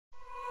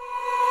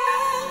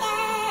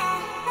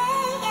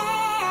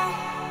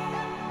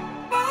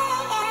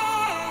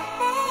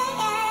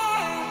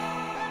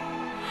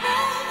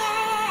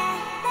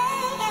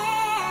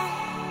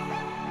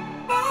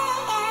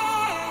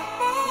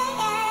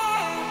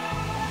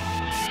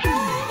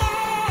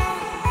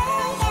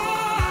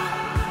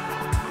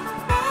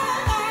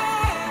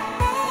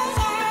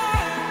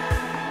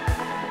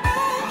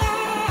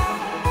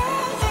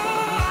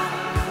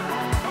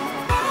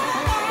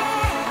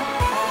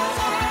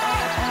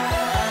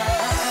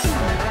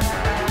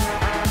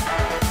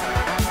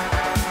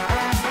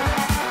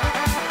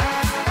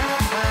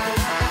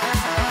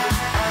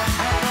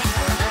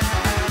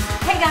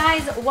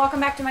guys, welcome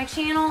back to my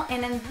channel,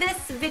 and in this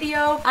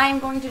video I'm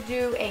going to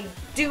do a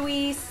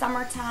dewy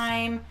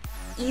summertime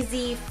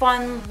easy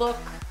fun look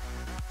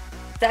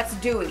that's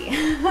dewy.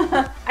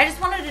 I just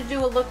wanted to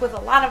do a look with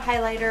a lot of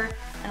highlighter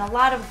and a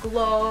lot of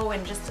glow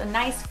and just a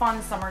nice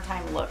fun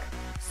summertime look.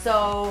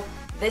 So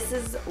this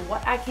is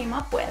what I came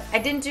up with. I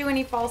didn't do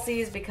any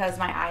falsies because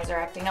my eyes are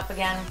acting up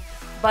again.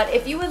 But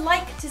if you would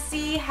like to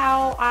see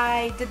how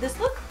I did this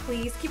look,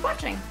 please keep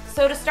watching.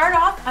 So to start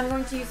off, I'm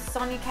going to use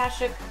Sonia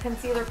Kashuk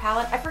concealer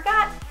palette. I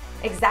forgot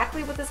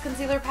exactly what this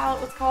concealer palette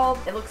was called.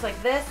 It looks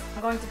like this.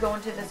 I'm going to go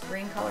into this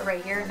green color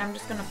right here, and I'm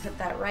just gonna put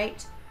that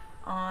right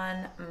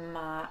on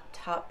my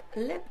top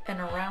lip and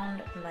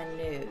around my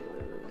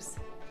nose.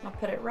 I'll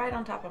put it right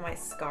on top of my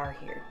scar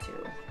here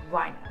too.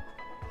 Why not?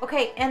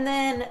 Okay, and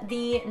then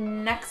the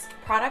next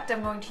product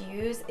I'm going to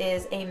use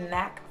is a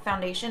MAC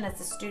foundation.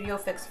 It's a Studio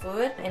Fix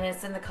Fluid, and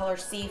it's in the color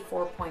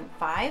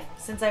C4.5.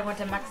 Since I went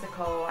to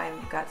Mexico, I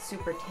got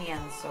super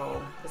tan,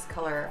 so this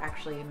color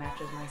actually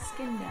matches my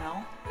skin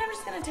now. And I'm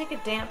just gonna take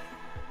a damp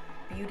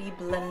beauty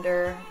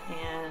blender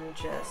and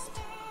just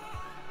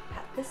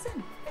pat this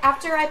in.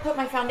 After I put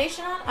my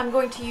foundation on, I'm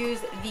going to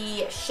use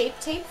the Shape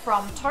Tape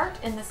from Tarte,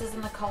 and this is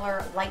in the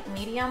color Light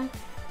Medium.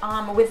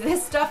 With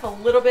this stuff, a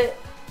little bit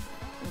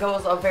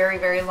goes a very,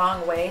 very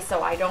long way,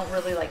 so I don't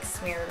really like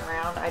smear it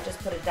around. I just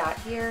put a dot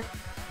here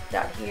on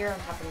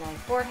top of my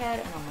forehead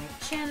and on my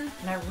chin,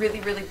 and I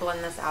really, really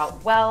blend this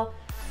out well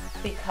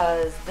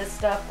because this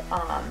stuff,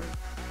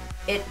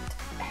 it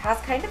has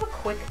kind of a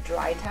quick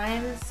dry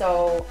time,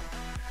 so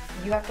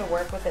you have to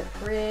work with it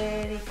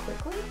pretty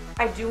quickly.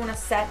 I do want to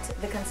set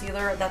the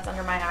concealer that's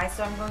under my eye,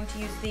 so I'm going to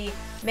use the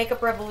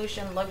Makeup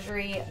Revolution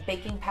Luxury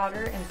Baking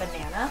Powder in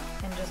Banana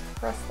and just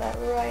press that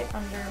right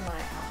under my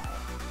eye.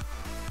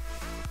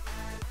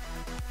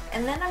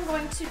 And then I'm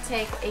going to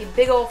take a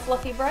big old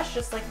fluffy brush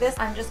just like this.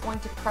 I'm just going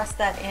to press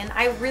that in.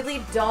 I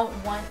really don't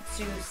want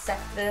to set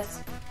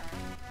this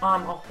a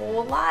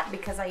whole lot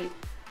because I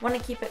want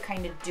to keep it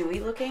kind of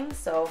dewy looking.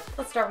 So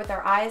let's start with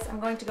our eyes.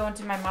 I'm going to go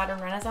into my Modern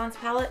Renaissance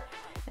palette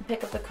and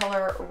pick up the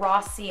color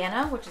Raw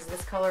Sienna, which is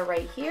this color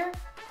right here.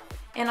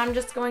 And I'm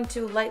just going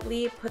to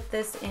lightly put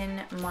this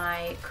in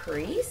my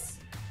crease.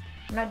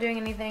 I'm not doing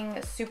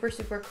anything super,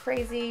 super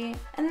crazy.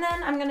 And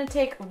then I'm gonna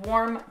take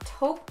Warm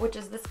Taupe, which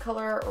is this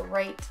color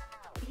right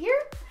here.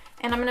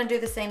 And I'm gonna do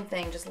the same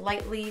thing, just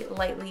lightly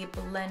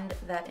blend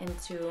that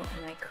into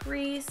my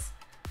crease.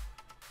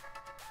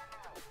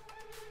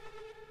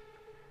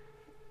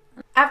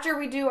 After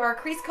we do our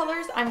crease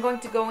colors, I'm going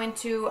to go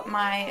into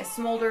my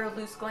Smolder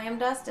Loose Glam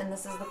Dust, and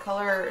this is the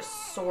color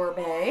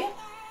Sorbet.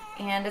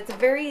 And it's a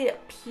very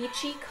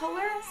peachy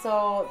color,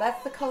 so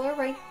that's the color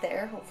right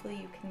there. Hopefully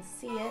you can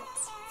see it.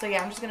 So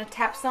yeah, I'm just gonna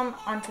tap some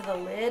onto the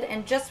lid,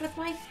 and just with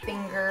my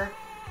finger,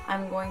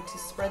 I'm going to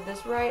spread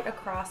this right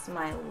across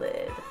my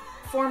lid.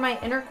 For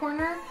my inner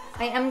corner,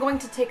 I am going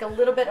to take a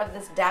little bit of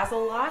this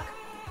Dazzle Lock,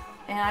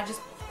 and I just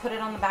put it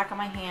on the back of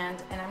my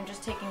hand, and I'm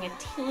just taking a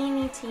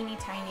teeny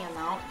tiny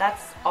amount.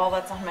 That's all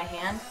that's on my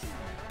hand.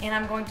 And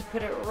I'm going to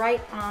put it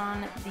right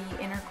on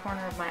the inner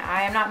corner of my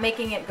eye. I'm not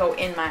making it go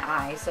in my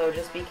eye, so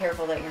just be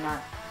careful that you're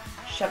not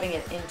shoving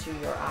it into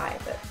your eye.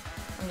 But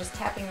I'm just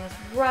tapping this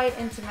right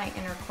into my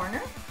inner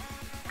corner.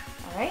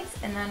 All right,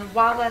 and then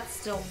while that's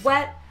still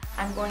wet,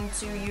 I'm going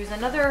to use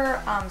another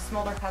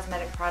Smolder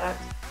cosmetic product,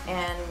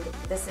 and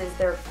this is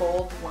their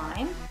Gold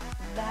Lime.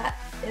 That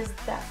is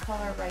that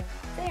color right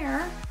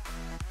there.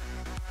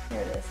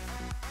 Here it is.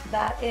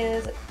 That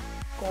is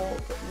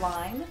Gold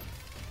Lime.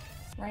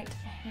 Right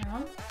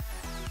here.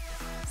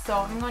 So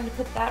I'm going to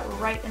put that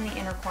right in the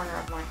inner corner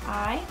of my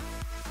eye.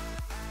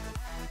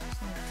 Just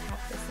going to tap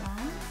this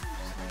on.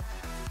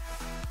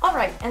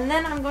 Alright, and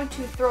then I'm going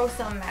to throw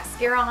some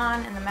mascara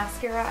on, and the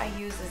mascara I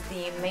use is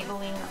the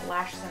Maybelline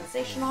Lash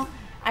Sensational.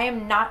 I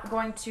am not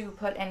going to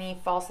put any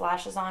false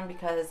lashes on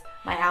because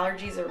my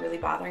allergies are really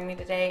bothering me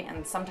today,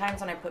 and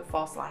sometimes when I put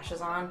false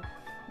lashes on,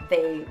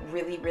 they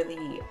really,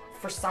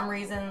 for some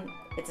reason,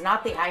 it's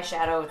not the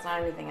eyeshadow, it's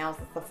not anything else,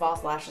 it's the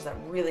false lashes that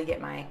really get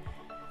my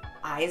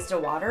eyes to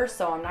water,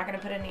 so I'm not going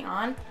to put any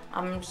on.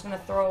 I'm just going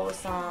to throw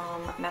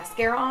some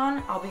mascara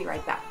on. I'll be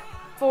right back.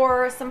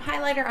 For some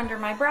highlighter under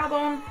my brow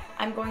bone,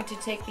 I'm going to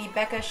take the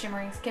Becca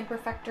Shimmering Skin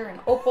Perfector in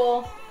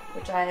Opal,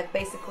 which I have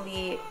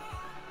basically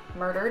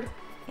murdered,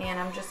 and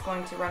I'm just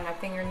going to run my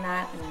finger in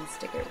that and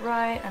stick it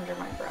right under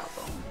my brow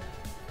bone.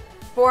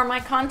 For my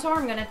contour,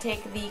 I'm going to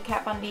take the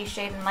Kat Von D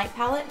Shade and Light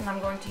palette, and I'm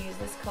going to use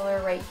this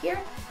color right here.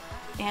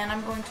 And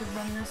I'm going to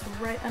run this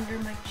right under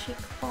my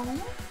cheekbone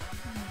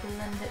and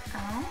blend it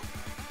out.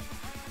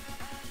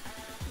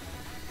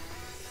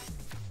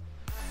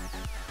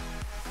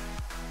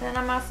 Then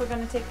I'm also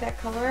going to take that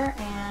color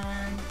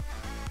and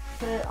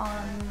put it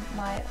on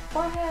my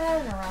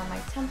forehead, around my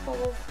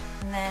temples,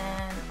 and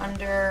then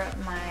under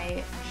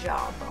my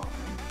jawbone.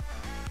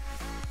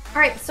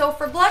 Alright, so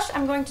for blush,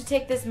 I'm going to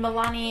take this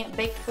Milani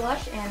Baked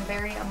Blush in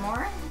Very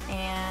Amore,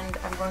 and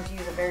I'm going to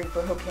use a very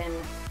broken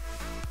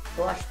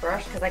blush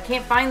brush because I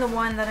can't find the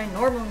one that I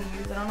normally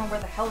use. I don't know where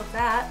the hell it's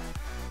at.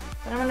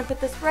 But I'm going to put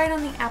this right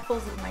on the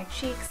apples of my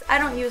cheeks. I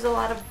don't use a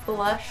lot of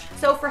blush.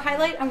 So for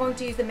highlight, I'm going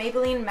to use the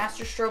Maybelline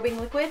Master Strobing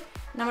Liquid.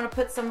 And I'm going to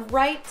put some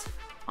right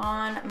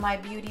on my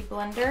Beauty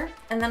Blender.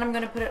 And then I'm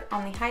going to put it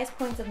on the highest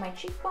points of my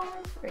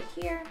cheekbones, right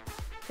here,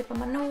 tip of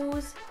my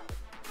nose,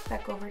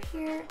 back over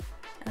here.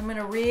 And I'm going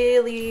to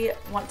really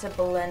want to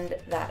blend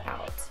that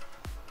out.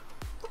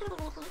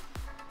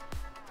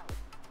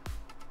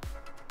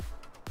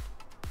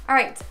 All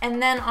right, and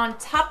then on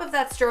top of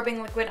that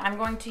strobing liquid, I'm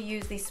going to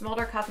use the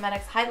Smolder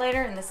Cosmetics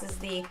highlighter, and this is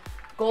the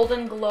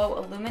Golden Glow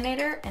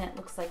Illuminator, and it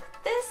looks like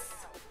this.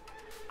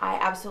 I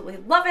absolutely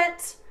love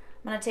it.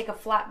 I'm gonna take a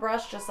flat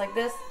brush just like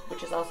this,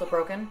 which is also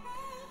broken,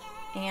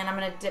 and I'm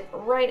gonna dip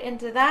right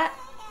into that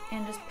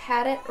and just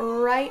pat it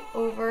right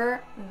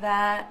over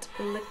that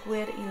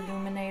liquid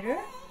illuminator.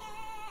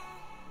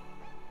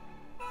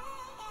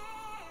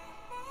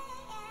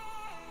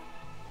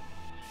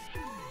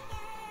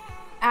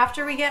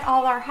 After we get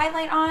all our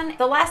highlight on,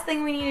 the last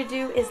thing we need to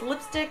do is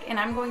lipstick, and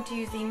I'm going to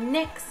use the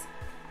NYX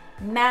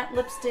matte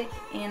lipstick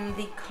in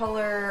the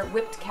color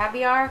Whipped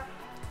Caviar.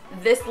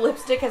 This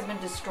lipstick has been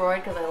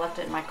destroyed because I left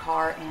it in my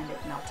car and it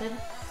melted.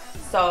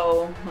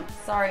 So,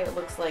 sorry it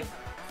looks like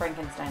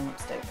Frankenstein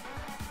lipstick.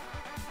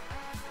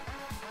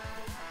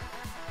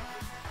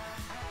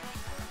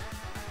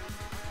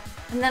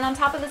 And then on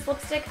top of this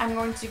lipstick, I'm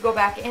going to go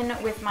back in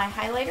with my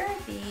highlighter,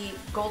 the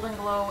Golden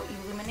Glow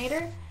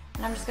Illuminator.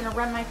 And I'm just going to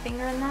run my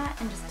finger in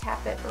that and just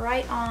tap it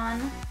right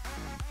on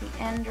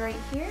the end right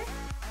here.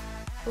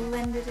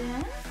 Blend it in.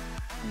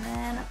 And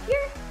then up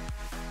here.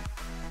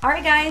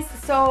 Alright guys,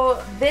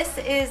 so this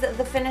is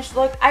the finished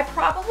look. I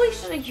probably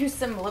should have used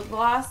some lip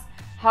gloss.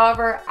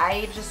 However,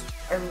 I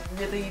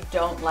really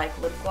don't like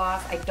lip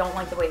gloss. I don't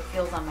like the way it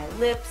feels on my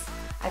lips.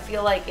 I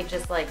feel like it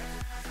just like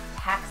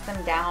packs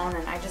them down,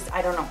 and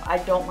I don't know. I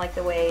don't like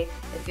the way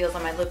it feels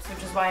on my lips,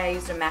 which is why I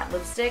used a matte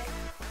lipstick,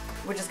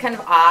 which is kind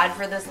of odd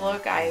for this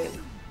look. I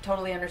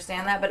totally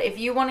understand that. But if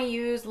you want to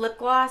use lip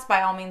gloss,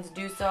 by all means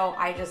do so.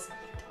 I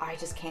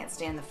just can't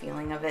stand the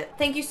feeling of it.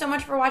 Thank you so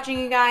much for watching,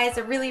 you guys.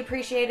 I really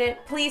appreciate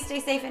it. Please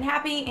stay safe and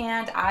happy,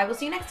 and I will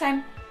see you next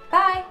time.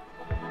 Bye!